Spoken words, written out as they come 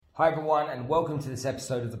Hi everyone, and welcome to this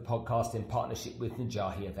episode of the podcast in partnership with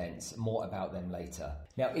Najahi Events. More about them later.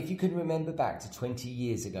 Now, if you can remember back to 20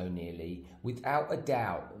 years ago nearly, without a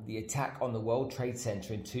doubt, the attack on the World Trade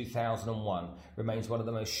Center in 2001 remains one of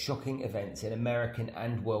the most shocking events in American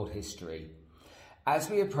and world history. As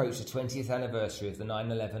we approach the 20th anniversary of the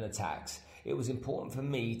 9/11 attacks, it was important for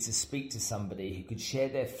me to speak to somebody who could share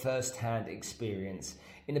their first-hand experience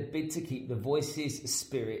in a bid to keep the voices,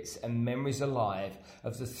 spirits and memories alive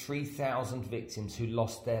of the 3,000 victims who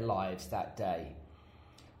lost their lives that day.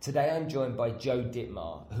 Today I'm joined by Joe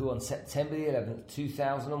Dittmar, who on September the 11th,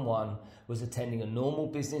 2001 was attending a normal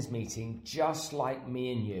business meeting just like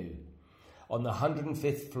me and you on the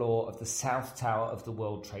 105th floor of the South Tower of the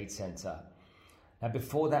World Trade Center. Now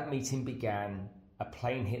before that meeting began, a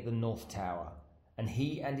plane hit the North Tower and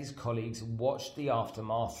he and his colleagues watched the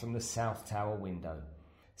aftermath from the South Tower window.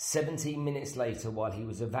 17 minutes later, while he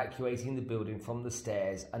was evacuating the building from the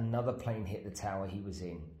stairs, another plane hit the tower he was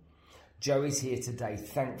in. Joe is here today,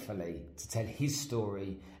 thankfully, to tell his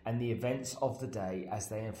story and the events of the day as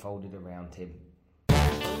they unfolded around him.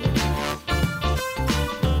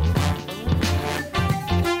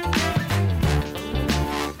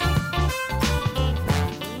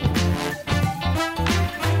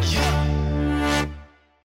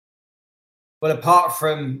 Well, apart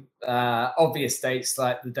from obvious dates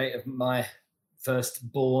like the date of my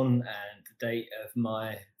first born and the date of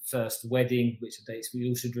my first wedding, which are dates we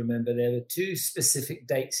all should remember, there were two specific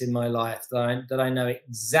dates in my life that I know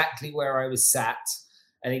exactly where I was sat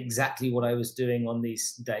and exactly what I was doing on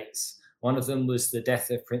these dates. One of them was the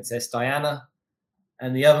death of Princess Diana,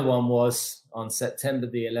 and the other one was on September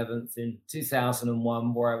the 11th in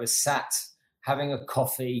 2001, where I was sat having a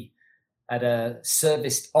coffee at a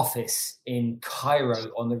serviced office in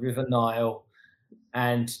Cairo on the River Nile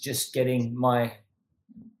and just getting my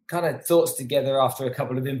kind of thoughts together after a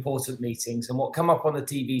couple of important meetings. And what come up on the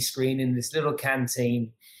TV screen in this little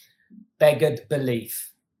canteen beggared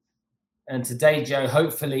belief. And today, Joe,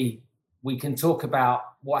 hopefully we can talk about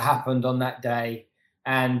what happened on that day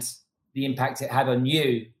and the impact it had on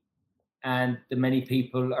you and the many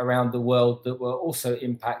people around the world that were also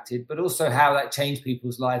impacted, but also how that changed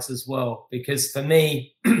people's lives as well. Because for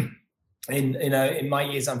me, in my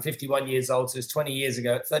years, I'm 51 years old, so it's 20 years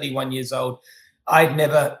ago. At 31 years old, I'd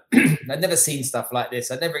never seen stuff like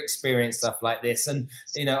this. I'd never experienced stuff like this. And,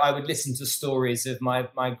 I would listen to stories of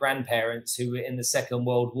my grandparents who were in the Second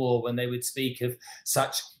World War when they would speak of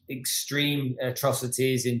such extreme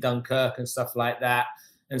atrocities in Dunkirk and stuff like that.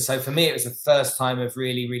 And so for me, it was the first time of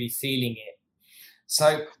really, really feeling it.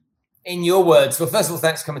 So in your words, well, first of all,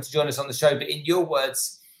 thanks for coming to join us on the show. But in your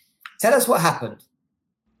words, tell us what happened.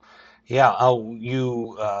 Yeah,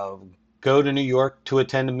 you go to New York to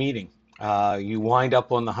attend a meeting. You wind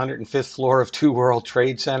up on the 105th floor of 2 World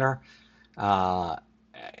Trade Center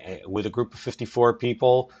with a group of 54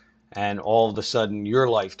 people. And all of a sudden, your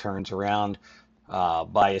life turns around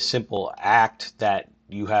by a simple act that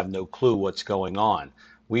you have no clue what's going on.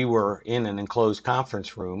 We were in an enclosed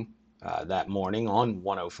conference room that morning on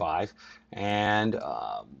 105, and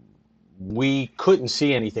we couldn't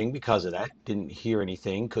see anything because of that, didn't hear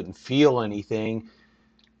anything, couldn't feel anything.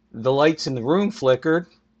 The lights in the room flickered,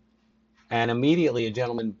 and immediately a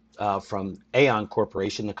gentleman from Aon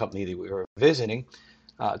Corporation, the company that we were visiting,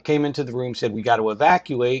 came into the room, said, "We got to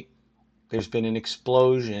evacuate. There's been an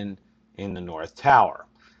explosion in the North Tower."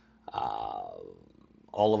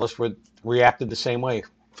 All of us reacted the same way.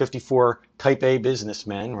 54 type A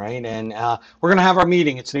businessmen, right? And we're going to have our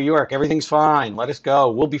meeting. It's New York. Everything's fine. Let us go.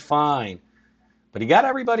 We'll be fine. But he got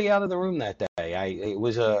everybody out of the room that day. It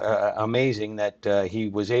was amazing that he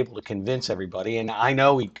was able to convince everybody. And I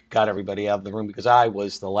know he got everybody out of the room because I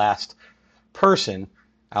was the last person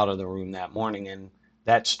out of the room that morning. And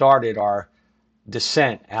that started our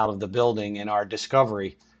descent out of the building and our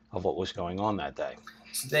discovery of what was going on that day.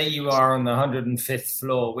 So there you are on the 105th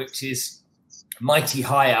floor, which is mighty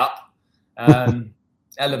high up.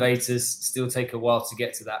 Elevators still take a while to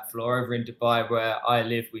get to that floor. Over in Dubai, where I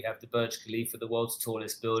live, we have the Burj Khalifa, the world's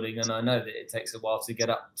tallest building, and I know that it takes a while to get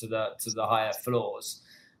up to the higher floors.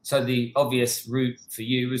 So the obvious route for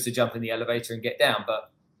you was to jump in the elevator and get down,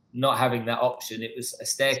 but not having that option, it was a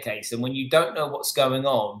staircase. And when you don't know what's going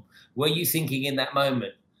on, were you thinking in that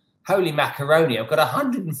moment, holy macaroni, I've got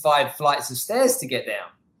 105 flights of stairs to get down?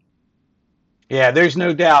 Yeah, there's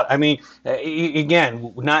no doubt. I mean,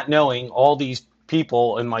 again, not knowing, all these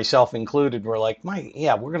people, and myself included, were like, we're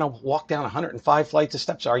going to walk down 105 flights of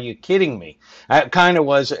steps. Are you kidding me? It kind of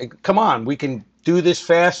was, come on, we can do this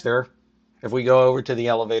faster if we go over to the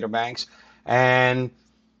elevator banks. And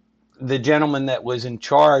the gentleman that was in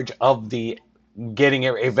charge of the getting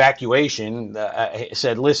evacuation,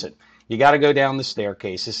 said, listen, you got to go down the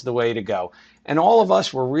staircase. This is the way to go. And all of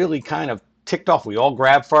us were really kind of ticked off. We all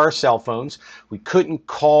grabbed for our cell phones. We couldn't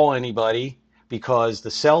call anybody because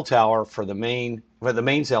the cell tower for the main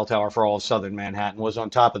cell tower for all of southern Manhattan was on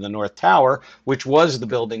top of the North Tower, which was the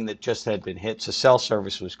building that just had been hit. So cell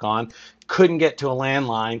service was gone. Couldn't get to a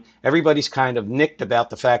landline. Everybody's kind of nicked about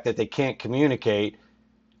the fact that they can't communicate.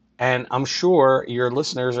 And I'm sure your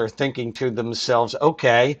listeners are thinking to themselves,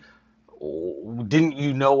 okay, didn't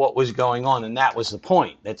you know what was going on? And that was the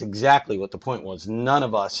point. That's exactly what the point was. None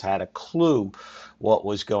of us had a clue what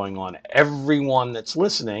was going on. Everyone that's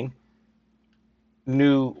listening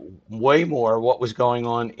knew way more what was going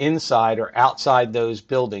on inside or outside those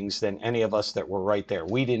buildings than any of us that were right there.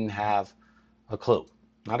 We didn't have a clue.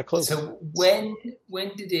 Not a clue. So when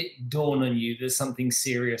did it dawn on you that something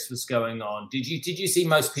serious was going on? Did you see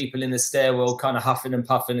most people in the stairwell kind of huffing and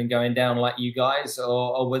puffing and going down like you guys,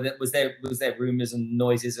 or was there rumors and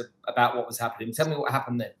noises about what was happening? Tell me what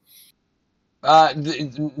happened then.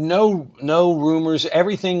 No rumors.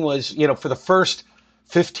 Everything was, for the first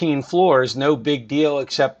 15 floors, no big deal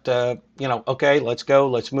except, okay, let's go,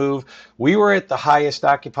 let's move. We were at the highest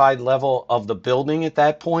occupied level of the building at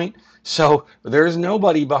that point. So there's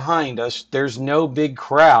nobody behind us. There's no big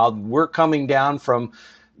crowd. We're coming down from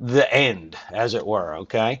the end, as it were,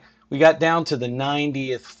 okay? We got down to the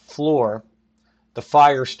 90th floor. The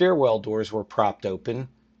fire stairwell doors were propped open.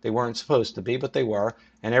 They weren't supposed to be, but they were.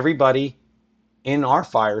 And everybody in our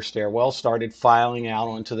fire stairwell started filing out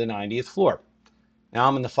onto the 90th floor. Now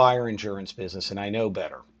I'm in the fire insurance business and I know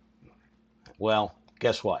better. Well,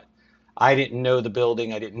 guess what? I didn't know the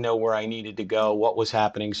building. I didn't know where I needed to go, what was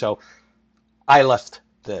happening. So I left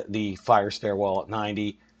the fire stairwell at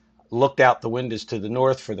 90, looked out the windows to the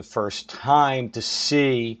north for the first time to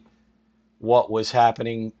see what was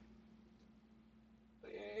happening.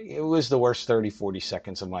 It was the worst 30, 40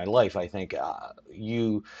 seconds of my life, I think.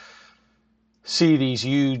 You see these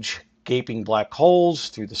huge gaping black holes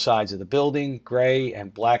through the sides of the building, gray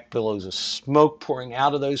and black billows of smoke pouring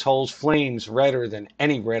out of those holes, flames redder than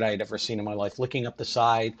any red I'd ever seen in my life, licking up the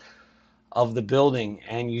side of the building.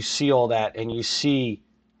 And you see all that, and you see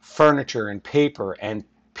furniture and paper and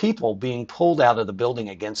people being pulled out of the building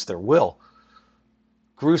against their will.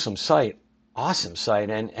 Gruesome sight, awesome sight,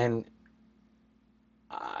 and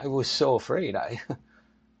I was so afraid. I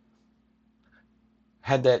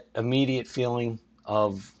had that immediate feeling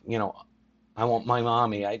of, I want my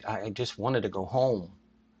mommy. I just wanted to go home.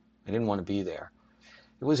 I didn't want to be there.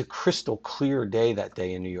 It was a crystal clear day that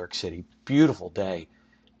day in New York City. Beautiful day.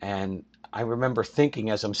 And I remember thinking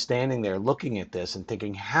as I'm standing there looking at this and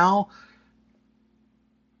thinking, how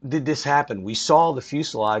did this happen? We saw the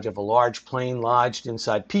fuselage of a large plane lodged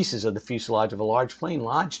inside, pieces of the fuselage of a large plane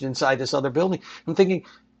lodged inside this other building. I'm thinking,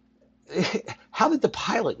 how did the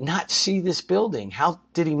pilot not see this building? How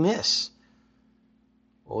did he miss?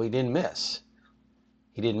 Well, he didn't miss.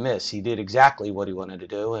 He didn't miss. He did exactly what he wanted to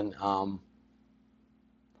do, and it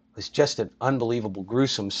was just an unbelievable,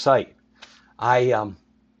 gruesome sight. I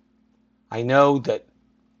know that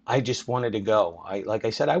I just wanted to go. Like I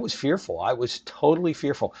said, I was fearful. I was totally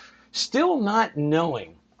fearful, still not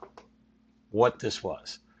knowing what this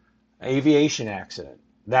was. Aviation accident.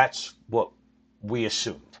 That's what we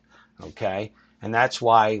assumed. Okay, and that's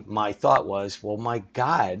why my thought was, well, my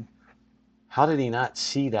God, how did he not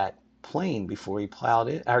see that plane before he plowed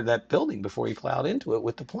in, or that building before he plowed into it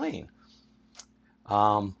with the plane?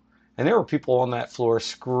 And there were people on that floor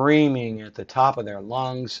screaming at the top of their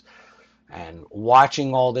lungs and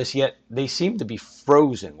watching all this, yet they seemed to be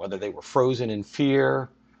frozen, whether they were frozen in fear,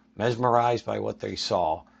 mesmerized by what they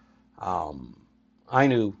saw. I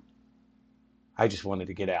knew I just wanted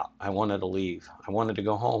to get out. I wanted to leave. I wanted to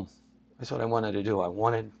go home. That's what I wanted to do. I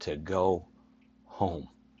wanted to go home.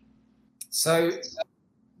 So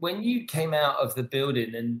when you came out of the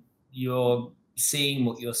building and you're seeing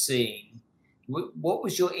what you're seeing, what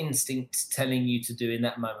was your instinct telling you to do in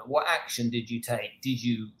that moment? What action did you take? Did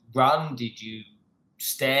you run? Did you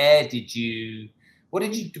stare? What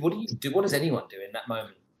did you do? What does anyone do in that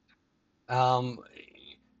moment?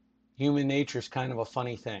 Human nature is kind of a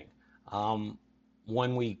funny thing.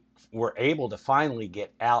 When we were able to finally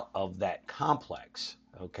get out of that complex,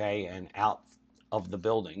 okay, and out of the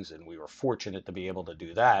buildings, and we were fortunate to be able to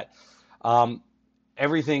do that,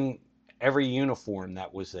 everything, every uniform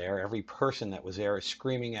that was there, every person that was there is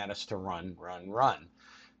screaming at us to run, run, run.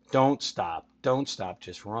 Don't stop,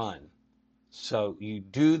 just run. So you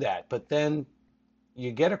do that, but then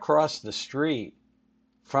you get across the street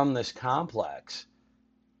from this complex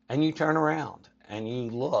and you turn around and you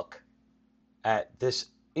look at this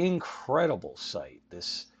incredible sight,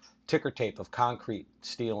 this ticker tape of concrete,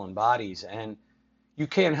 steel, and bodies, and you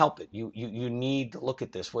can't help it. You need to look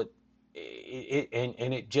at this. And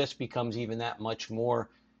it just becomes even that much more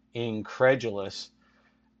incredulous.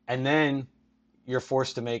 And then you're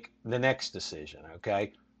forced to make the next decision.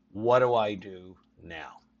 Okay, what do I do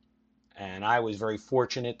now? And I was very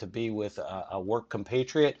fortunate to be with a work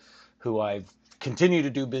compatriot who I've continued to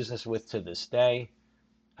do business with to this day.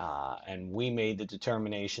 And we made the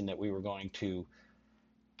determination that we were going to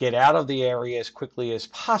get out of the area as quickly as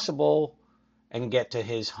possible and get to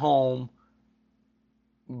his home,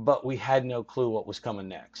 but we had no clue what was coming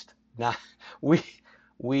next. Now, we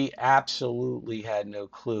we absolutely had no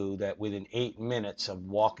clue that within 8 minutes of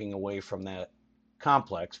walking away from that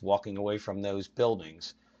complex, walking away from those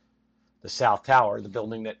buildings, the South Tower, the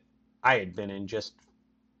building that I had been in just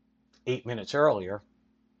 8 minutes earlier,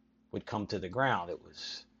 would come to the ground. It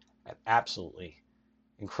was an absolutely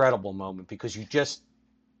incredible moment because you just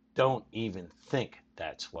don't even think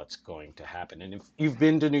that's what's going to happen. And if you've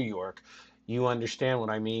been to New York, you understand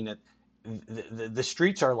what I mean. That the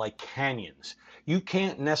streets are like canyons. You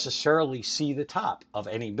can't necessarily see the top of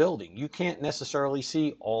any building. You can't necessarily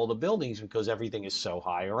see all the buildings because everything is so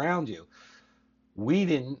high around you. We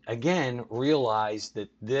didn't, again, realize that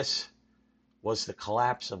this was the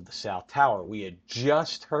collapse of the South Tower. We had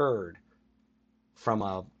just heard from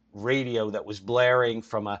a radio that was blaring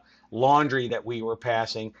from a laundry that we were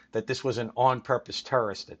passing that this was an on-purpose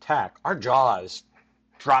terrorist attack. Our jaws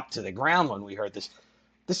dropped to the ground when we heard this.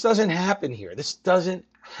 This doesn't happen here. This doesn't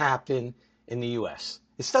happen in the US.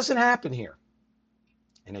 This doesn't happen here.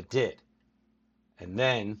 And it did. And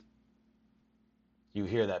then you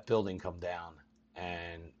hear that building come down,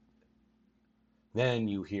 and then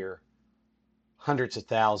you hear hundreds of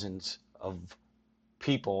thousands of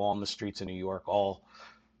people on the streets of New York all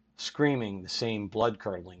screaming the same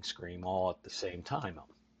blood-curdling scream all at the same time.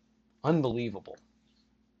 Unbelievable.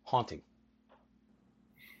 Haunting.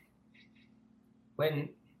 When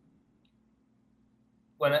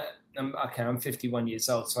I'm 51 years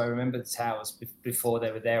old, so I remember the towers before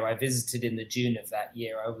they were there. I visited in the June of that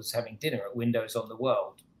year. I was having dinner at Windows on the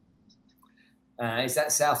World. Is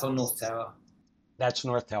that South or North Tower? That's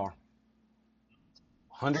North Tower.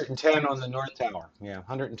 110 on the North Tower. Yeah,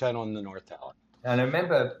 110 on the North Tower. And I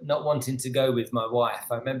remember not wanting to go with my wife.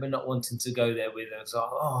 I remember not wanting to go there with her. I was like,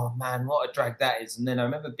 oh man, what a drag that is. And then I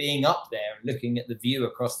remember being up there and looking at the view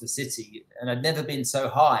across the city. And I'd never been so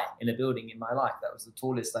high in a building in my life. That was the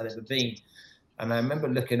tallest I'd ever been. And I remember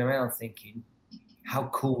looking around thinking, how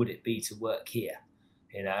cool would it be to work here?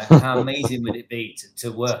 You know, how amazing would it be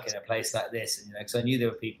to work in a place like this? And, you know, because I knew there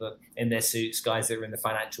were people in their suits, guys that were in the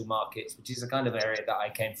financial markets, which is the kind of area that I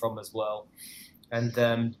came from as well.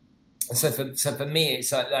 And so for me,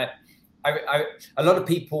 it's like a lot of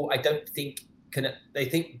people, I don't think they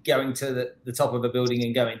think going to the top of a building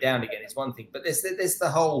and going down again is one thing, but there's the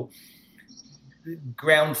whole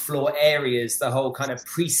ground floor areas, the whole kind of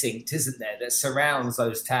precinct, isn't there, that surrounds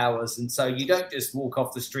those towers. And so you don't just walk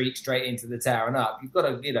off the street straight into the tower and up. You've got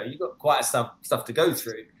to, you've got quite stuff to go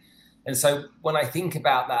through. And so when I think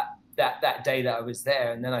about that day that I was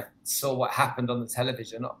there, and then I saw what happened on the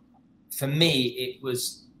television, for me, it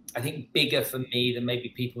was, I think, bigger for me than maybe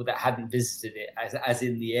people that hadn't visited it as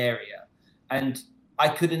in the area. And I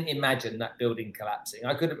couldn't imagine that building collapsing.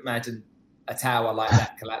 I couldn't imagine a tower like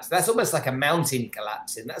that collapse. That's almost like a mountain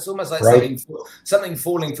collapsing. That's almost like something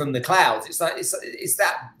falling from the clouds. It's like it's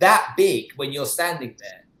that big when you're standing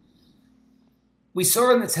there. We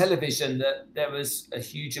saw on the television that there was a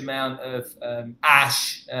huge amount of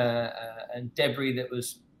ash and debris that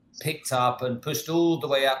was picked up and pushed all the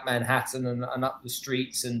way up Manhattan and up the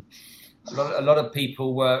streets, and a lot of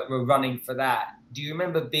people were running for that. Do you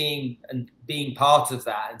remember being part of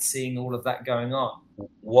that and seeing all of that going on?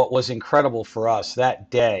 What was incredible for us that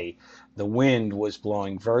day, the wind was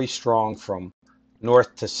blowing very strong from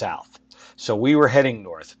north to south. So we were heading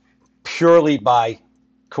north purely by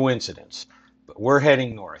coincidence, but we're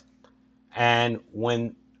heading north. And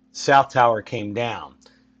when South Tower came down,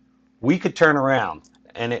 we could turn around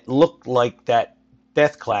and it looked like that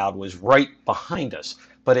death cloud was right behind us,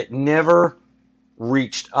 but it never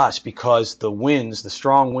reached us because the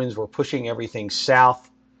strong winds were pushing everything south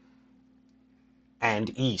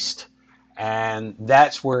and east. And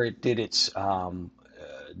that's where it did its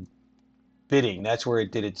bidding. That's where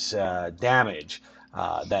it did its damage,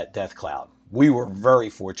 that death cloud. We were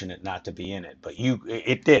very fortunate not to be in it, but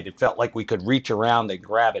it did. It felt like we could reach around and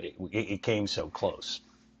grab it. It came so close.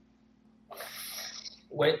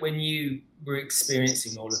 when you were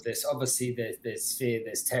experiencing all of this, obviously there's fear,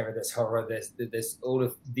 there's terror, there's horror, there's all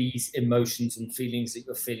of these emotions and feelings that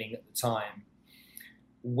you're feeling at the time.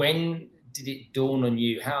 When did it dawn on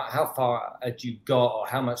you? How far had you got, or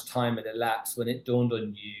how much time had elapsed when it dawned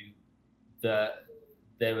on you that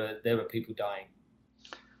there were people dying?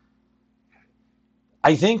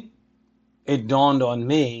 I think it dawned on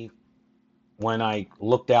me when I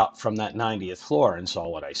looked out from that 90th floor and saw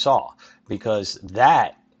what I saw, because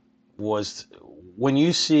that was when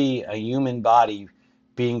you see a human body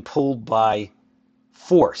being pulled by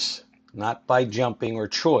force, not by jumping or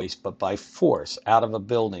choice, but by force out of a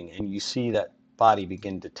building, and you see that body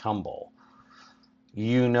begin to tumble,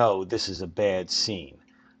 you know this is a bad scene.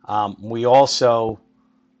 We also,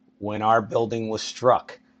 when our building was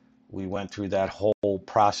struck, we went through that whole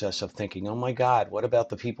process of thinking, oh my God, what about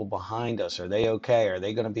the people behind us? Are they okay? Are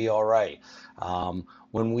they going to be all right?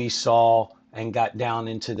 When we saw and got down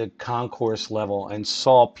into the concourse level and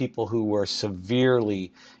saw people who were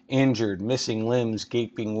severely injured, missing limbs,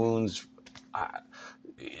 gaping wounds.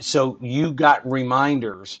 So you got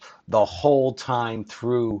reminders the whole time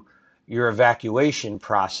through your evacuation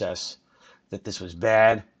process that this was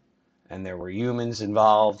bad and there were humans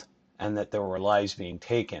involved and that there were lives being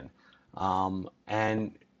taken.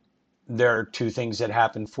 And there are two things that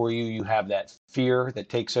happen for you. You have that fear that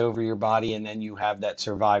takes over your body, and then you have that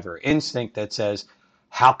survivor instinct that says,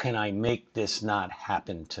 how can I make this not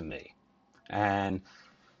happen to me? And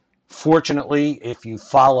fortunately, if you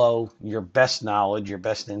follow your best knowledge, your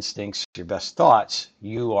best instincts, your best thoughts,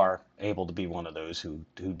 you are able to be one of those who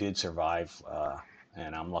did survive.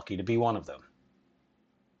 And I'm lucky to be one of them.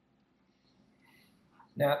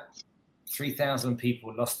 Now, 3,000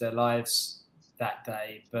 people lost their lives that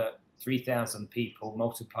day, but 3,000 people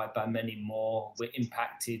multiplied by many more were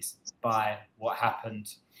impacted by what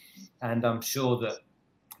happened. And I'm sure that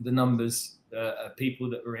the numbers of people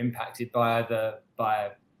that were impacted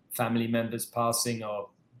by family members passing or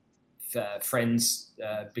friends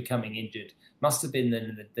becoming injured must have been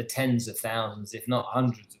the tens of thousands, if not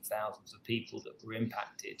hundreds of thousands of people that were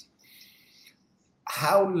impacted.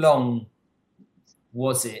 How long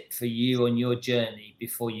was it for you on your journey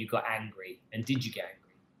before you got angry? And did you get angry?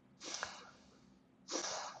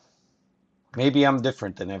 Maybe I'm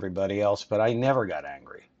different than everybody else, but I never got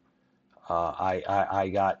angry. I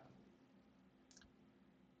got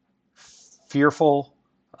fearful,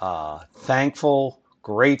 thankful,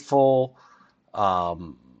 grateful,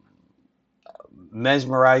 um,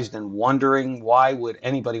 mesmerized and wondering why would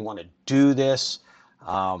anybody want to do this.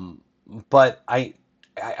 But I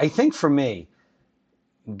think for me,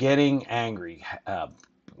 getting angry,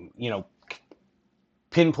 you know,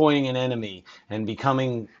 pinpointing an enemy and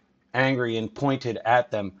becoming angry and pointed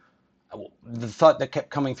at them, the thought that kept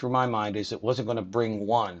coming through my mind is it wasn't going to bring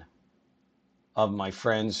one of my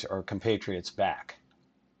friends or compatriots back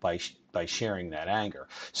by sharing that anger.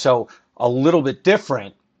 So a little bit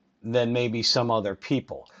different than maybe some other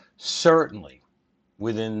people. Certainly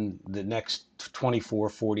within the next 24,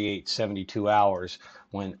 48, 72 hours,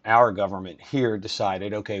 when our government here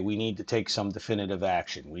decided, okay, we need to take some definitive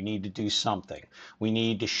action. We need to do something. We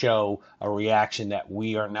need to show a reaction that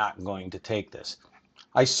we are not going to take this.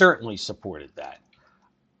 I certainly supported that.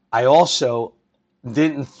 I also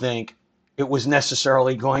didn't think it was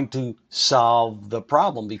necessarily going to solve the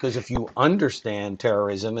problem, because if you understand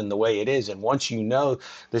terrorism and the way it is, and once you know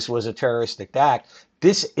this was a terroristic act,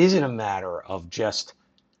 this isn't a matter of just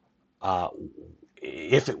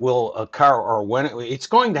if it will occur or when it's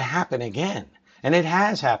going to happen again. And it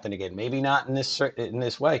has happened again, maybe not in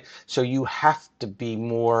this way. So you have to be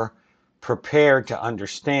more prepared to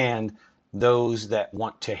understand those that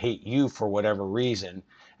want to hate you for whatever reason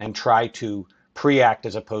and try to pre-act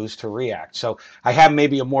as opposed to react. So I have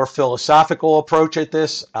maybe a more philosophical approach at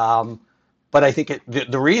this, but I think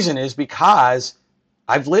the reason is because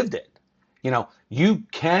I've lived it. You know, you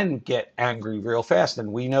can get angry real fast,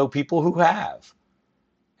 and we know people who have,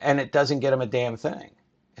 and it doesn't get them a damn thing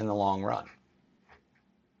in the long run.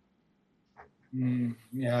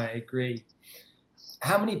 Yeah, I agree.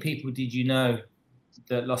 How many people did you know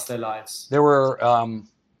that lost their lives? There were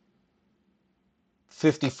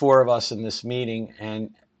 54 of us in this meeting, and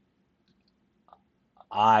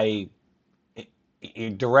I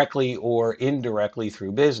directly or indirectly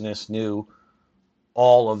through business knew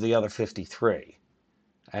all of the other 53,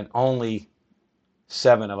 and only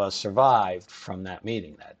 7 of us survived from that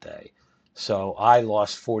meeting that day. So I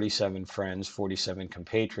lost 47 friends, 47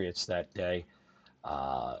 compatriots that day,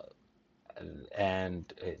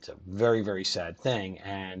 and it's a very, very sad thing.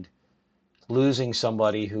 And losing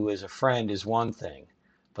somebody who is a friend is one thing,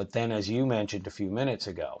 But then, as you mentioned a few minutes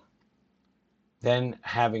ago, then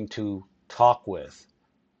having to talk with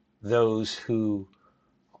those who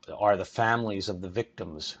are the families of the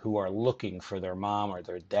victims who are looking for their mom or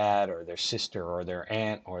their dad or their sister or their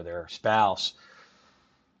aunt or their spouse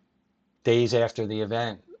days after the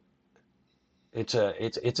event. It's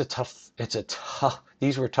a tough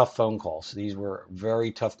these were tough phone calls. These were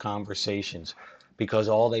very tough conversations because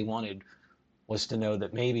all they wanted was to know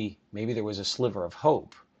that maybe there was a sliver of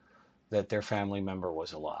hope that their family member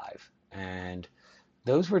was alive. And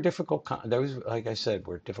those were those, like I said,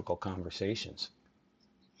 were difficult conversations.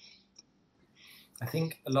 I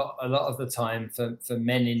think a lot of the time for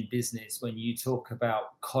men in business, when you talk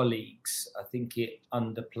about colleagues, I think it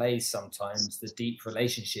underplays sometimes the deep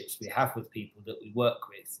relationships we have with people that we work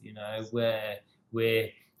with. Where we're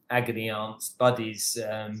agony aunts, buddies,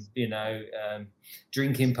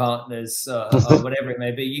 drinking partners, or whatever it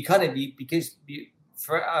may be.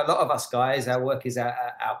 For a lot of us guys, our work is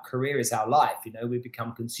our career is our life. We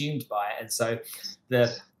become consumed by it, and so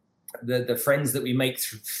the friends that we make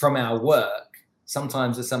from our work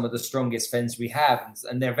sometimes are some of the strongest friends we have,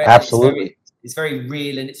 and they're Absolutely. It's very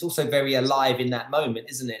real, and it's also very alive in that moment,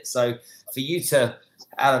 isn't it? So for you to,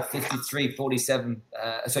 out of 53, 47,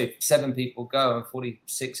 7 people go and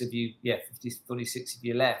 46 of you, 46 of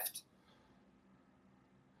you left.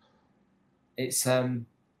 It's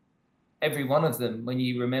every one of them, when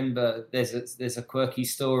you remember there's a quirky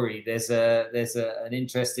story, there's an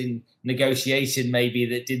interesting negotiation maybe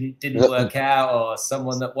that didn't work out, or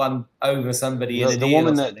someone that won over somebody in a The deal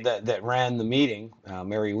woman or that, something. that ran the meeting,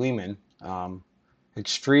 Mary Lehman,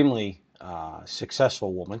 extremely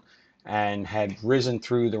successful woman, and had risen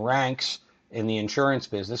through the ranks in the insurance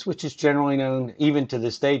business, which is generally known, even to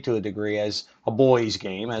this day, to a degree, as a boys'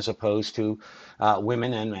 game as opposed to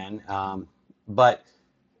women and men. But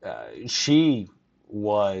she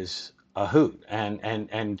was a hoot,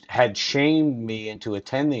 and had shamed me into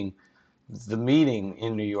attending the meeting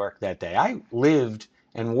in New York that day. I lived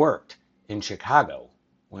and worked in Chicago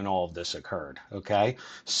when all of this occurred. Okay.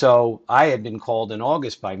 So I had been called in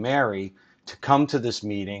August by Mary to come to this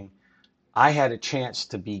meeting. I had a chance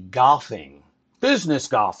to be golfing, business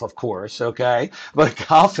golf, of course. Okay. But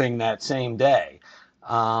golfing that same day.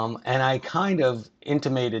 And I kind of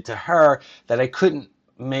intimated to her that I couldn't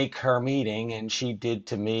make her meeting, and she did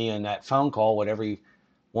to me in that phone call what every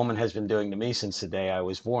woman has been doing to me since the day I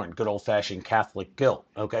was born. Good old fashioned Catholic guilt.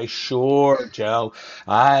 Okay, sure, Joe,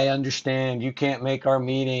 I understand you can't make our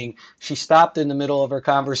meeting. She stopped in the middle of her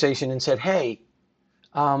conversation and said, "Hey,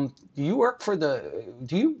 do you work for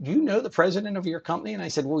do you know the president of your company?" And I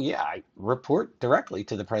said, "Well, yeah, I report directly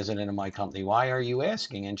to the president of my company. Why are you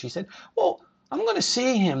asking?" And she said, "Well, I'm going to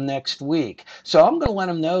see him next week. So I'm going to let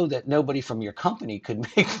him know that nobody from your company could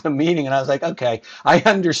make the meeting." And I was like, "Okay, I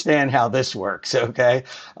understand how this works. Okay,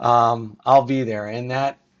 I'll be there." And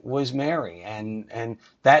that was Mary. And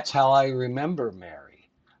that's how I remember Mary.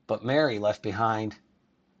 But Mary left behind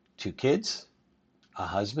 2 kids, a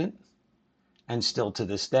husband, and still to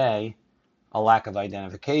this day, a lack of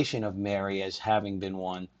identification of Mary as having been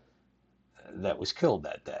one that was killed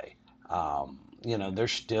that day.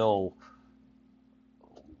 There's still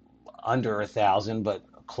under 1,000, but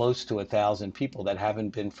close to 1,000 people that haven't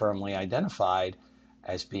been firmly identified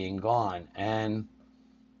as being gone. And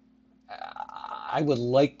I would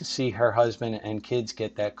like to see her husband and kids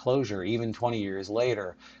get that closure, even 20 years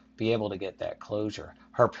later, be able to get that closure.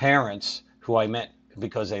 Her parents, who I met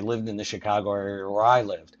because they lived in the Chicago area where I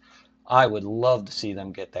lived, I would love to see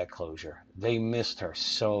them get that closure. They missed her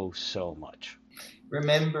so, so much.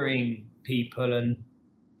 Remembering people and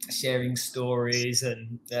sharing stories,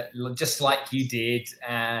 and just like you did,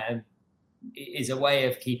 and is a way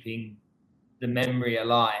of keeping the memory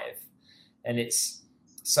alive. And it's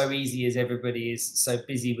so easy, as everybody is so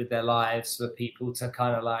busy with their lives, for people to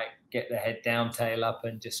kind of like get their head down, tail up,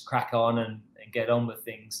 and just crack on and get on with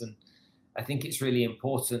things. And I think it's really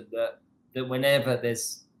important that whenever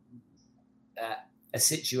there's a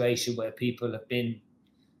situation where people have been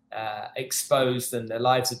exposed and their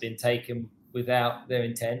lives have been taken without their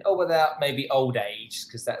intent, or without maybe old age,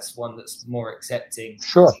 because that's one that's more accepting.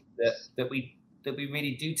 Sure. That we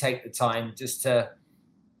really do take the time just to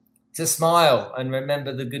smile and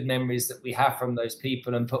remember the good memories that we have from those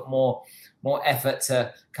people, and put more effort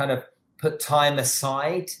to kind of put time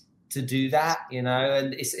aside to do that.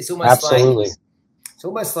 And it's almost Absolutely. like it's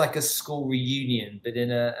almost like a school reunion, but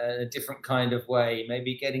in a different kind of way.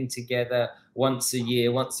 Maybe getting together once a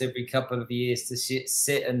year, once every couple of years, to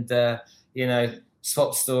sit and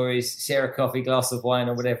swap stories, share a coffee, glass of wine,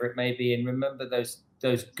 or whatever it may be, and remember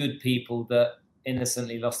those good people that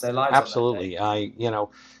innocently lost their lives on that day. Absolutely.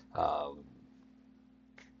 Uh,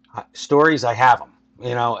 Stories, I have them,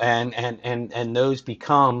 and those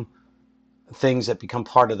become things that become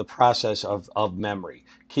part of the process of memory.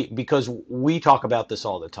 Because we talk about this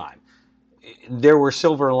all the time. There were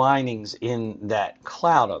silver linings in that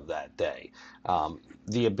cloud of that day.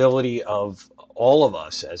 The ability of all of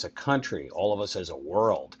us as a country, all of us as a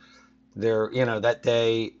world, that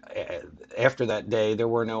day, after that day, there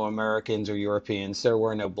were no Americans or Europeans, there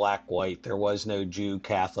were no black, white, there was no Jew,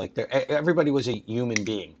 Catholic, everybody was a human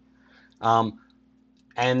being. Um,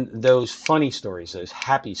 and those funny stories, those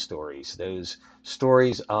happy stories, those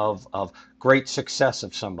stories of great success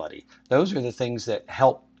of somebody, those are the things that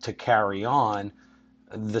help to carry on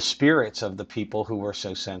the spirits of the people who were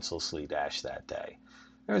so senselessly dashed that day.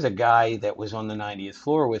 There was a guy that was on the 90th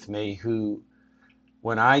floor with me who,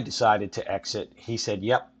 when I decided to exit, he said,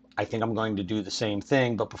 "Yep, I think I'm going to do the same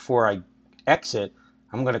thing, but before I exit,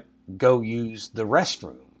 I'm going to go use the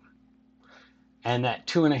restroom." And that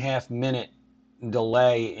 2.5 minute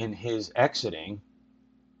delay in his exiting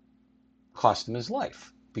cost him his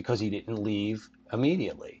life because he didn't leave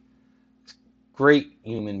immediately. Great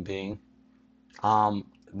human being.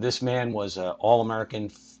 This man was an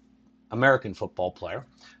American football player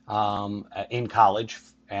in college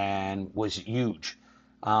and was huge.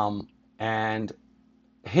 And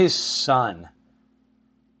his son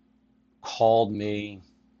called me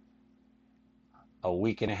a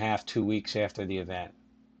week and a half, 2 weeks after the event,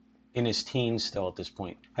 in his teens still at this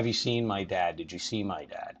point. "Have you seen my dad? Did you see my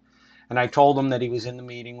dad?" And I told him that he was in the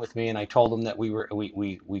meeting with me, and I told him that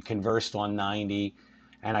we conversed on 90,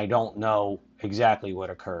 and I don't know exactly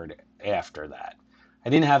what occurred after that. I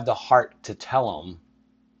didn't have the heart to tell him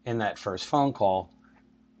in that first phone call,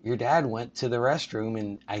 "Your dad went to the restroom,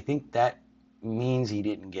 and I think that means he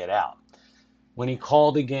didn't get out." When he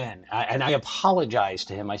called again, and I apologized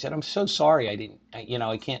to him, I said, "I'm so sorry. I didn't,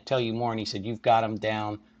 I can't tell you more." And he said, "You've got him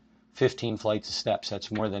down 15 flights of steps.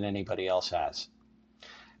 That's more than anybody else has."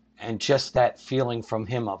 And just that feeling from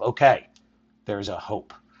him of, okay, there's a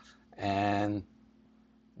hope. And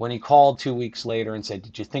when he called 2 weeks later and said,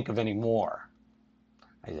 "Did you think of any more?"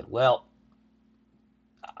 I said, "Well,"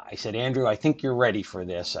 I said, "Andrew, I think you're ready for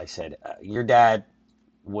this." I said, "Your dad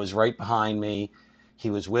was right behind me. He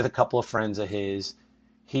was with a couple of friends of his.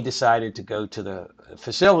 He decided to go to the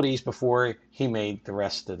facilities before he made the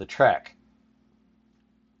rest of the trek."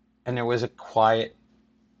 And there was a quiet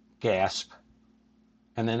gasp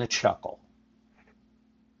and then a chuckle.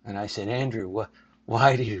 And I said, "Andrew,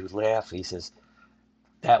 why do you laugh?" He says,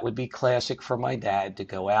 "That would be classic for my dad to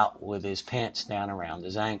go out with his pants down around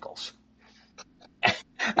his ankles."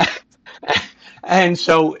 And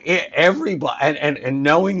so everybody, and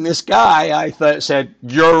knowing this guy, said,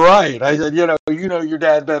 "You're right." I said, "You know your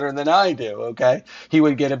dad better than I do, okay?" He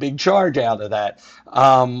would get a big charge out of that.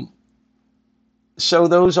 So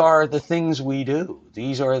those are the things we do.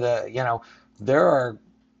 These are there are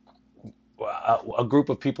a group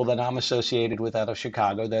of people that I'm associated with out of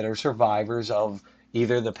Chicago that are survivors of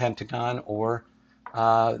either the Pentagon or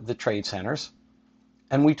the trade centers.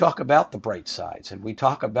 And we talk about the bright sides, and we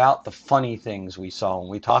talk about the funny things we saw, and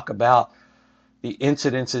we talk about the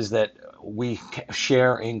incidences that we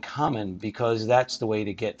share in common, because that's the way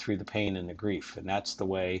to get through the pain and the grief. And that's the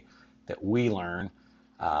way that we learn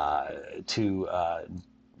to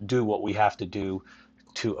do what we have to do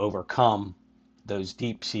to overcome those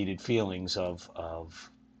deep-seated feelings of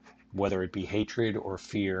whether it be hatred or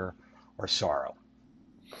fear or sorrow.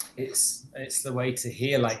 It's the way to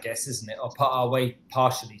heal, I guess, isn't it? Or our way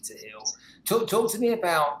partially to heal. Talk to me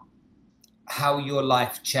about how your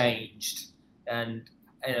life changed. And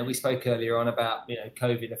we spoke earlier on about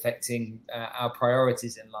COVID affecting our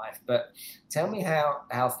priorities in life, but tell me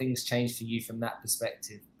how things changed for you from that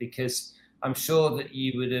perspective, because I'm sure that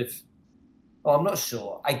you would have. Well, I'm not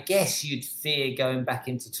sure. I guess you'd fear going back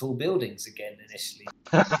into tall buildings again initially.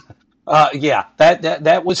 Yeah,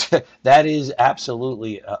 that was that is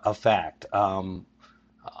absolutely a fact.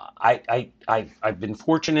 I've been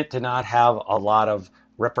fortunate to not have a lot of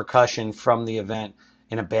repercussion from the event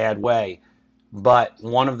in a bad way, but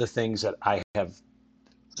one of the things that I have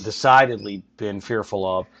decidedly been fearful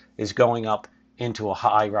of is going up into a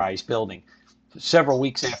high-rise building. Several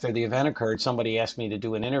weeks after the event occurred, somebody asked me to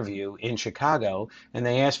do an interview in Chicago, and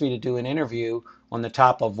they asked me to do an interview on the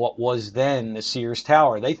top of what was then the Sears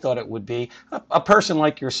Tower. They thought it would be a person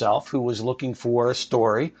like yourself who was looking for a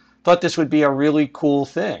story, thought this would be a really cool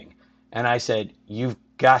thing. And I said, "You've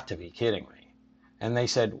got to be kidding me." And they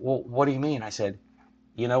said, "Well, what do you mean?" I said,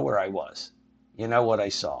 "You know where I was. You know what I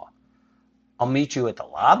saw. I'll meet you at the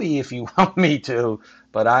lobby if you want me to,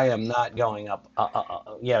 but I am not going up.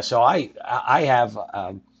 Yeah, so I have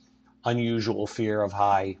unusual fear of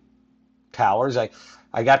high towers. I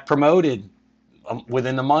got promoted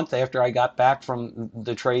within the month after I got back from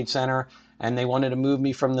the trade center, and they wanted to move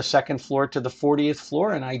me from the second floor to the 40th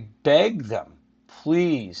floor, and I begged them,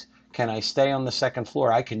 please, can I stay on the second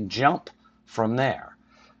floor? I can jump from there.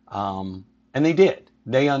 And they did.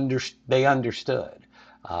 They understood,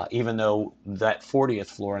 even though that 40th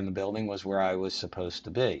floor in the building was where I was supposed to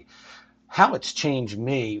be. How it's changed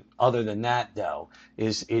me, other than that, though,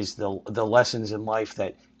 is the lessons in life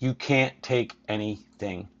that you can't take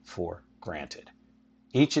anything for granted.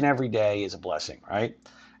 Each and every day is a blessing, right?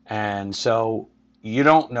 And so you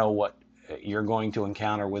don't know what you're going to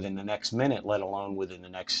encounter within the next minute, let alone within the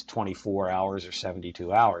next 24 hours or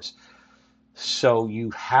 72 hours. So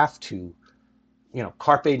you have to,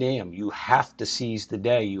 carpe diem. You have to seize the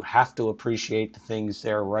day. You have to appreciate the things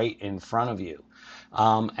that are right in front of you.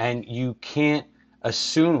 And you can't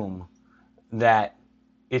assume that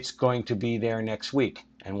it's going to be there next week.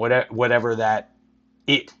 And whatever that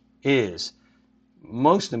it is,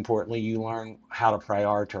 most importantly, you learn how to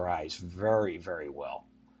prioritize very, very well.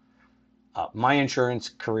 My insurance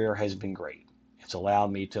career has been great. It's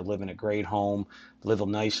allowed me to live in a great home, live a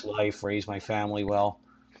nice life, raise my family well.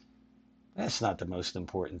 That's not the most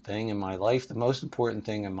important thing in my life. The most important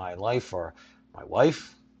thing in my life are my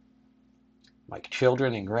wife, my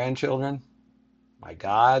children and grandchildren, my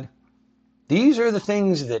God. These are the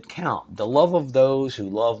things that count, the love of those who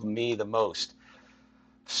love me the most.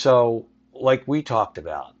 So, like we talked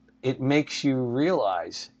about, it makes you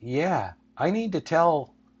realize, yeah, I need to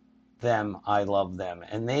tell them I love them,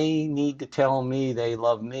 and they need to tell me they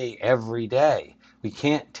love me every day. We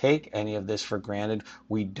can't take any of this for granted.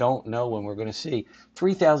 We don't know when we're going to see.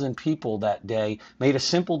 3,000 people that day made a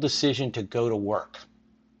simple decision to go to work,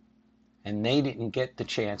 and they didn't get the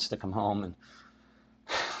chance to come home and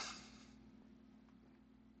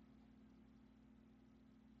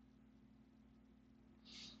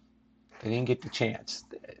they didn't get the chance.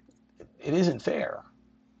 It isn't fair.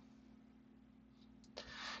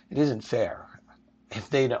 It isn't fair. If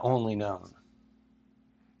they'd only known.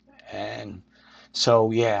 And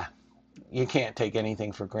so, yeah, you can't take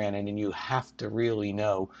anything for granted, and you have to really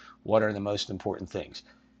know what are the most important things.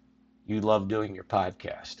 You love doing your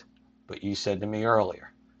podcast, but you said to me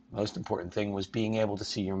earlier, most important thing was being able to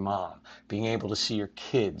see your mom, being able to see your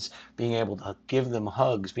kids, being able to give them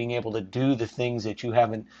hugs, being able to do the things that you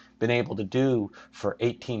haven't been able to do for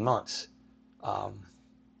 18 months.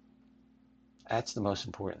 That's the most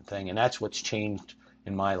important thing, and that's what's changed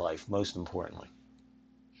in my life, most importantly.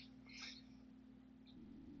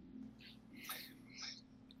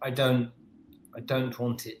 I don't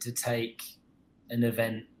want it to take an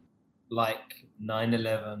event like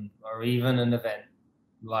 9/11 or even an event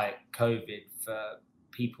like COVID for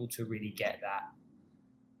people to really get that.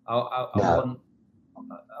 I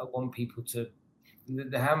want people to.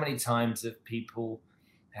 How many times have people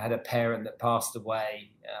had a parent that passed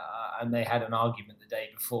away and they had an argument the day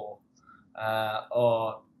before,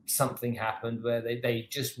 or something happened where they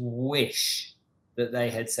just wish that they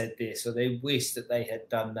had said this, or they wish that they had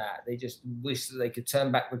done that. They just wish that they could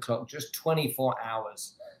turn back the clock just 24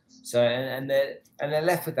 hours. So and they're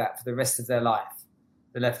left with that for the rest of their life.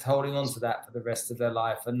 They're left holding on to that for the rest of their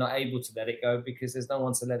life and not able to let it go because there's no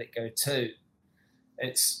one to let it go to.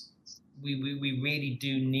 We really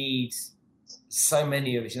do need so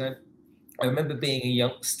many of us. I remember being a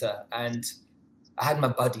youngster and I had my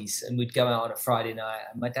buddies and we'd go out on a Friday night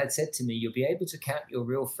and my dad said to me, "You'll be able to count your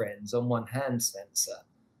real friends on one hand, Spencer."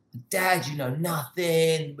 "Dad, you know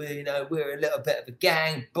nothing. We're a little bit of a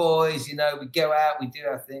gang, boys. We go out, we do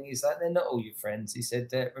our thing." He's like, "They're not all your friends." He said,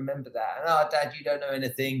 "Remember that." And, "Oh, Dad, you don't know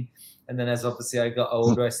anything." And then as obviously I got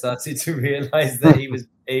older, I started to realize that he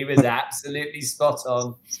was absolutely spot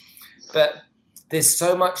on. But there's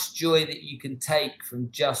so much joy that you can take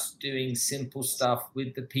from just doing simple stuff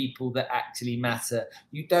with the people that actually matter.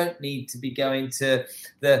 You don't need to be going to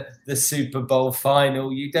the Super Bowl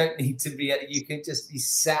final. You don't need to be. You can just be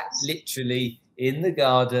sat literally in the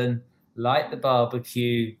garden, light the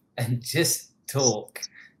barbecue, and just talk.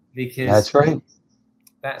 Because that's right.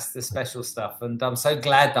 That's the special stuff. And I'm so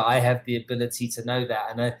glad that I have the ability to know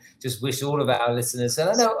that. And I just wish all of our listeners,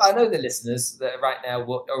 and I know the listeners that right now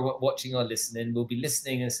are watching or listening will be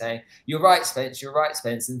listening and saying, "You're right, Spence,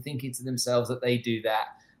 and thinking to themselves that they do that.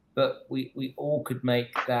 But we all could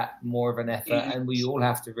make that more of an effort. And we all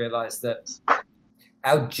have to realize that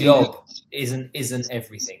our job isn't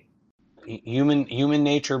everything. Human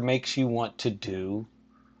nature makes you want to do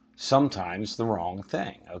sometimes the wrong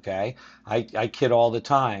thing. Okay. I kid all the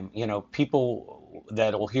time. People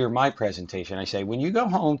that'll hear my presentation, I say, when you go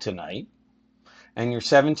home tonight and your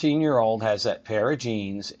 17-year-old has that pair of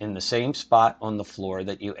jeans in the same spot on the floor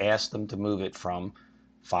that you asked them to move it from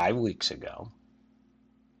 5 weeks ago,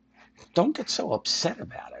 don't get so upset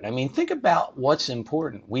about it. I mean, think about what's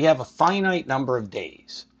important. We have a finite number of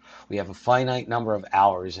days. We have a finite number of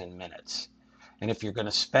hours and minutes. And if you're going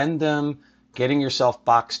to spend them getting yourself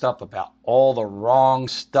boxed up about all the wrong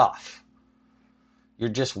stuff, you're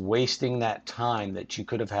just wasting that time that you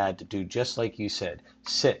could have had to do, just like you said,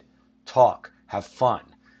 sit, talk, have fun.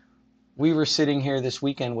 We were sitting here this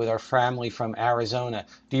weekend with our family from Arizona.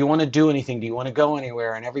 Do you want to do anything? Do you want to go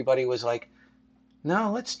anywhere? And everybody was like,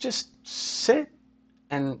 no, let's just sit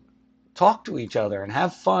and talk to each other and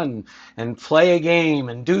have fun and play a game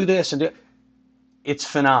and do this and do. It's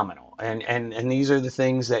phenomenal. And these are the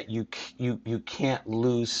things that you can't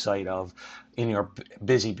lose sight of in your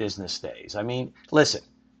busy business days. I mean, listen,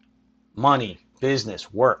 money,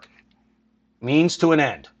 business, work, means to an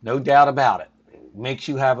end, no doubt about it. Makes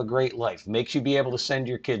you have a great life, makes you be able to send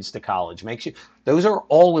your kids to college, makes you, those are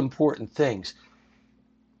all important things,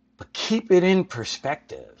 but keep it in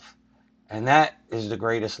perspective. And that is the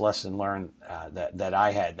greatest lesson learned that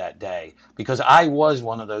I had that day, because I was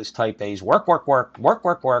one of those type A's, work, work, work, work,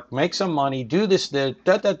 work, work, make some money, do this, da,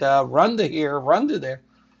 da, da, da, run to here, run to there.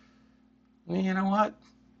 Well, you know what?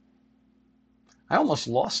 I almost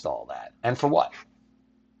lost all that. And for what?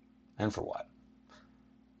 And for what?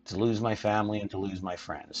 To lose my family and to lose my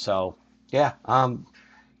friends. So, yeah,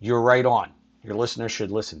 you're right on. Your listeners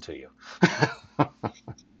should listen to you.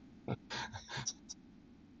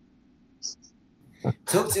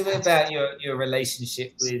 Talk to me about your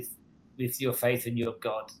relationship with your faith and your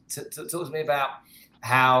God. Talk to me about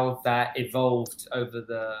how that evolved over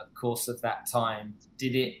the course of that time.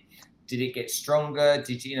 Did it get stronger?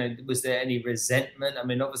 Did was there any resentment? I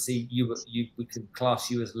mean, obviously we could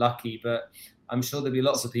class you as lucky, but I'm sure there'll be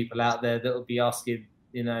lots of people out there that will be asking,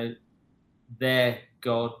 their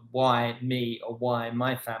God, why me, or why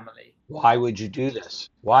my family? Why would you do this?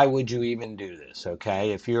 Why would you even do this?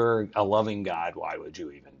 Okay, if you're a loving God, why would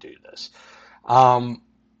you even do this? Um,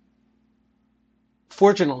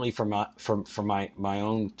 Fortunately for my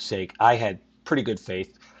own sake, I had pretty good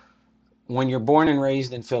faith. When you're born and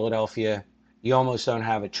raised in Philadelphia, you almost don't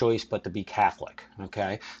have a choice but to be Catholic.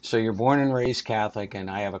 Okay, so you're born and raised Catholic, and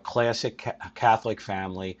I have a classic Catholic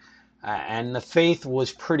family, and the faith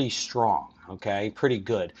was pretty strong. Okay, pretty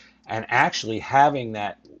good, and actually having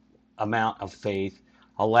that amount of faith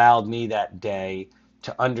allowed me that day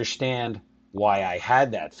to understand why I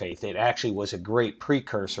had that faith. It actually was a great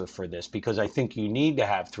precursor for this, because I think you need to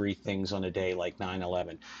have three things on a day like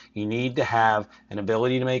 9/11. You need to have an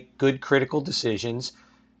ability to make good critical decisions.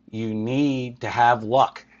 You need to have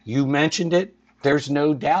luck. You mentioned it. There's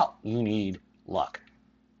no doubt you need luck.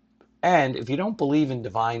 And if you don't believe in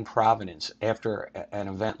divine providence after an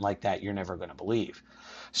event like that, you're never going to believe.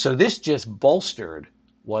 So this just bolstered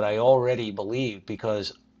what I already believed,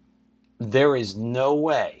 because there is no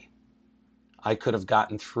way I could have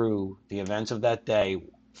gotten through the events of that day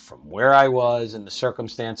from where I was and the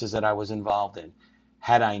circumstances that I was involved in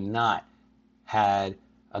had I not had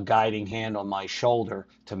a guiding hand on my shoulder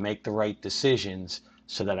to make the right decisions,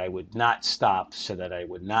 so that I would not stop, so that I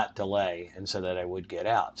would not delay, and so that I would get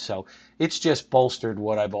out. So it's just bolstered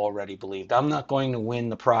what I've already believed. I'm not going to win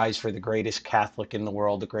the prize for the greatest Catholic in the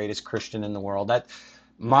world, the greatest Christian in the world. That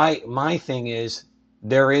my thing is,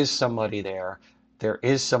 there is somebody there. There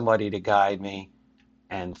is somebody to guide me,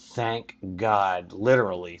 and thank God,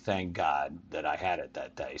 literally thank God that I had it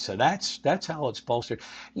that day. So that's how it's bolstered.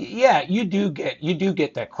 Yeah, you do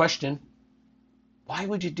get that question. Why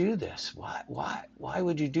would you do this? Why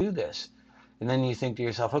would you do this? And then you think to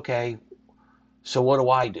yourself, okay, so what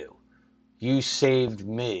do I do? You saved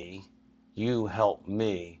me, you helped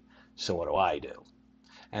me, so what do I do?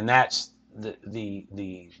 And that's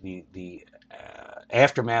the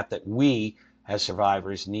aftermath that we as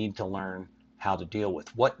survivors need to learn how to deal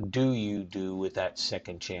with. What do you do with that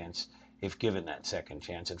second chance if given that second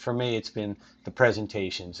chance? And for me, it's been the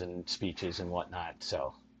presentations and speeches and whatnot.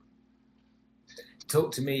 So,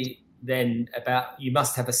 Talk to me then about, you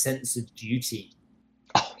must have a sense of duty.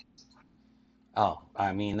 oh, oh,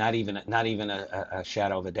 I mean, not even a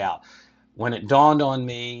shadow of a doubt. When it dawned on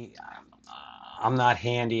me, I'm not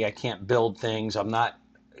handy. I can't build things. I'm not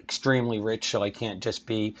extremely rich, so I can't just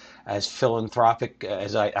be as philanthropic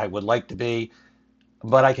as I would like to be,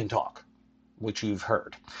 but I can talk, which you've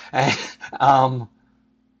heard. um,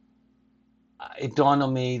 it dawned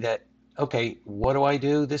on me that, okay, what do I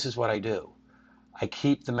do? This is what I do. I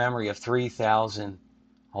keep the memory of 3,000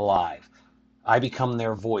 alive. I become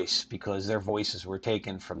their voice because their voices were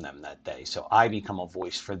taken from them that day. So I become a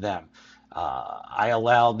voice for them. I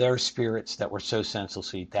allow their spirits that were so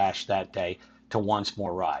senselessly dashed that day to once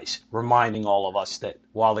more rise, reminding all of us that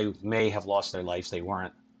while they may have lost their lives, they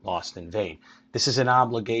weren't lost in vain. This is an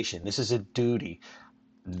obligation. This is a duty.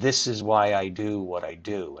 This is why I do what I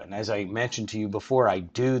do. And as I mentioned to you before, I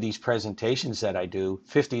do these presentations that I do,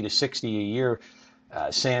 50 to 60 a year,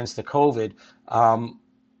 sans the COVID.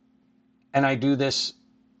 And I do this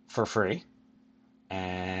for free.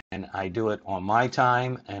 And I do it on my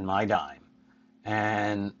time and my dime.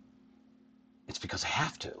 And it's because I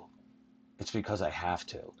have to. It's because I have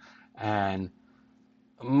to. And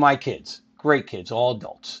my kids, great kids, all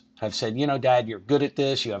adults, have said, you know, Dad, you're good at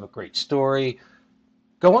this. You have a great story.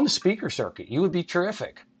 Go on the speaker circuit. You would be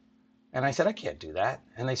terrific. And I said, I can't do that.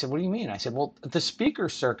 And they said, what do you mean? I said, well, the speaker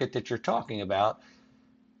circuit that you're talking about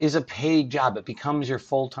is a paid job. It becomes your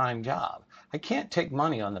full-time job. I can't take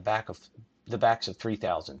money on the backs of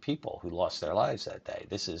 3,000 people who lost their lives that day.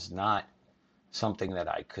 This is not something that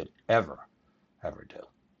I could ever do.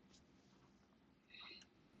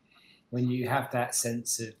 When you have that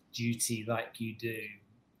sense of duty like you do,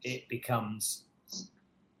 it becomes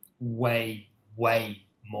way, way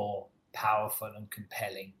more powerful and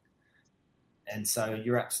compelling. And so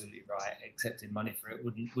you're absolutely right. Accepting money for it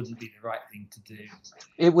wouldn't be the right thing to do.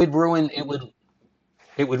 It would ruin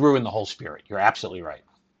the whole spirit. You're absolutely right.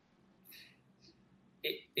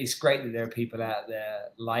 It's great that there are people out there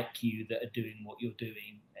like you that are doing what you're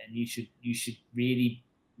doing, and you should really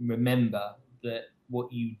remember that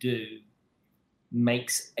what you do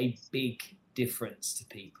makes a big difference to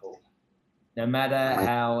people. No matter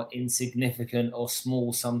how insignificant or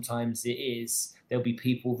small sometimes it is, there'll be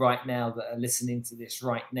people right now that are listening to this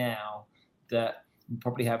right now that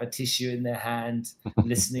probably have a tissue in their hand,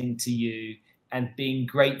 listening to you and being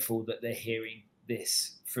grateful that they're hearing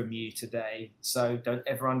this from you today. So don't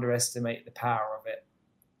ever underestimate the power of it.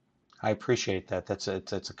 I appreciate that. That's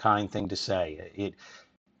a kind thing to say.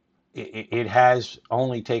 It has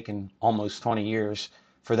only taken almost 20 years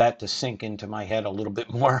for that to sink into my head a little bit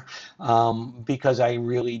more, because I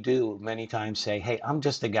really do many times say, hey, I'm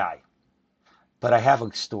just a guy, but I have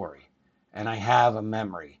a story and I have a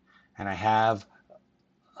memory and I have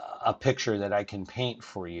a picture that I can paint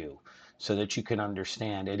for you so that you can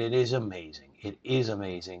understand it. It is amazing. It is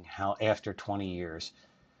amazing how after 20 years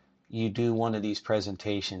you do one of these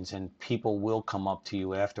presentations and people will come up to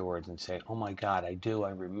you afterwards and say, oh my God, I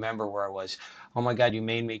remember where I was. Oh my God, you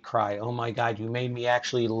made me cry. Oh my God, you made me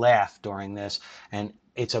actually laugh during this. And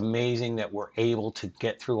it's amazing that we're able to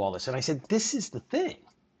get through all this. And I said, this is the thing.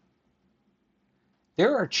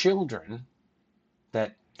 There are children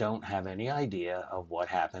that don't have any idea of what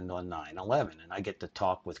happened on 9/11. And I get to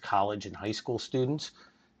talk with college and high school students.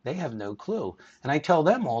 They have no clue. And I tell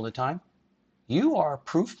them all the time, you are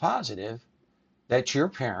proof positive that your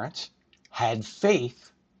parents had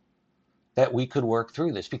faith that we could work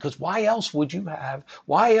through this. Because why else would you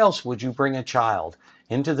bring a child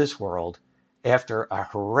into this world after a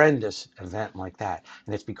horrendous event like that?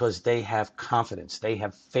 And it's because they have confidence, they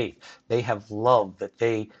have faith, they have love that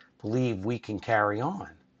they believe we can carry on.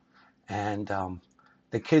 And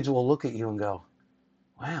the kids will look at you and go,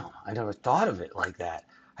 wow, I never thought of it like that.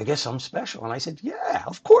 I guess I'm special. And I said, yeah,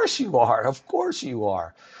 of course you are. Of course you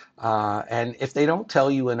are. And if they don't tell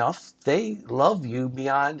you enough, they love you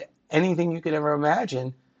beyond anything you could ever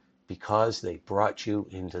imagine because they brought you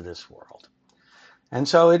into this world. And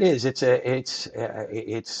so it is.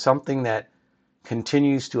 It's something that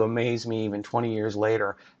continues to amaze me even 20 years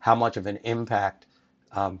later, how much of an impact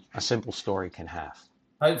a simple story can have.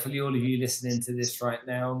 Hopefully all of you listening to this right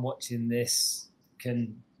now and watching this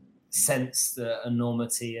can sense the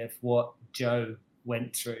enormity of what Joe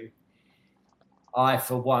went through. I,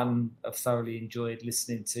 for one, have thoroughly enjoyed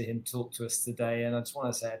listening to him talk to us today. And I just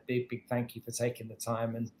want to say a big, big thank you for taking the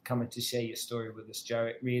time and coming to share your story with us, Joe.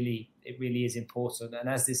 It really is important. And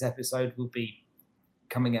as this episode will be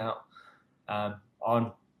coming out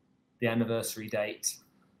on the anniversary date,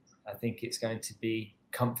 I think it's going to be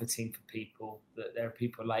comforting for people that there are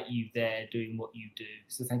people like you there doing what you do.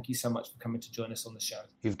 So thank you so much for coming to join us on the show.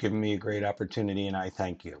 You've given me a great opportunity and I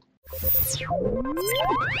thank you.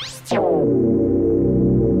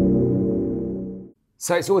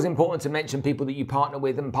 So it's always important to mention people that you partner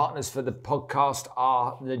with, and partners for the podcast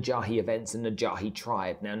are Najahi Events and Najahi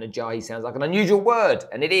Tribe. Now, Najahi sounds like an unusual word,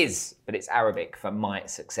 and it is, but it's Arabic for my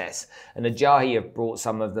success. And Najahi have brought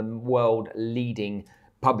some of the world-leading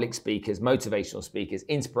public speakers, motivational speakers,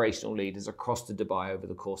 inspirational leaders across to Dubai over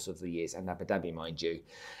the course of the years, and Abu Dhabi, mind you.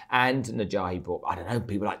 And Najahi brought, I don't know,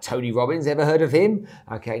 people like Tony Robbins, ever heard of him?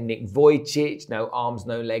 Okay, Nick Vujicic, No Arms,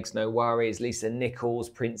 No Legs, No Worries, Lisa Nichols,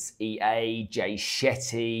 Prince EA, Jay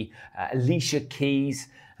Shetty, Alicia Keys,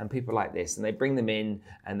 and people like this. And they bring them in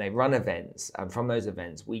and they run events. And from those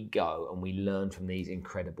events, we go and we learn from these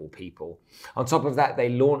incredible people. On top of that, they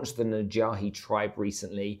launched the Najahi Tribe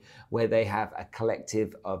recently, where they have a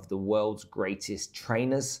collective of the world's greatest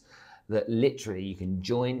trainers that literally you can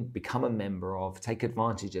join, become a member of, take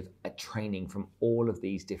advantage of a training from all of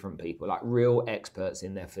these different people, like real experts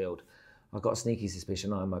in their field. I've got a sneaky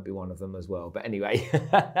suspicion I might be one of them as well. But anyway,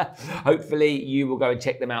 hopefully you will go and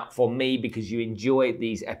check them out for me because you enjoy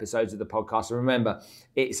these episodes of the podcast. And remember,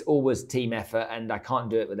 it's always team effort and I can't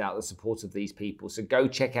do it without the support of these people. So go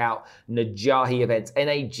check out Najahi Events,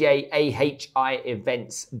 Najahi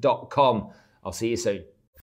events.com. I'll see you soon.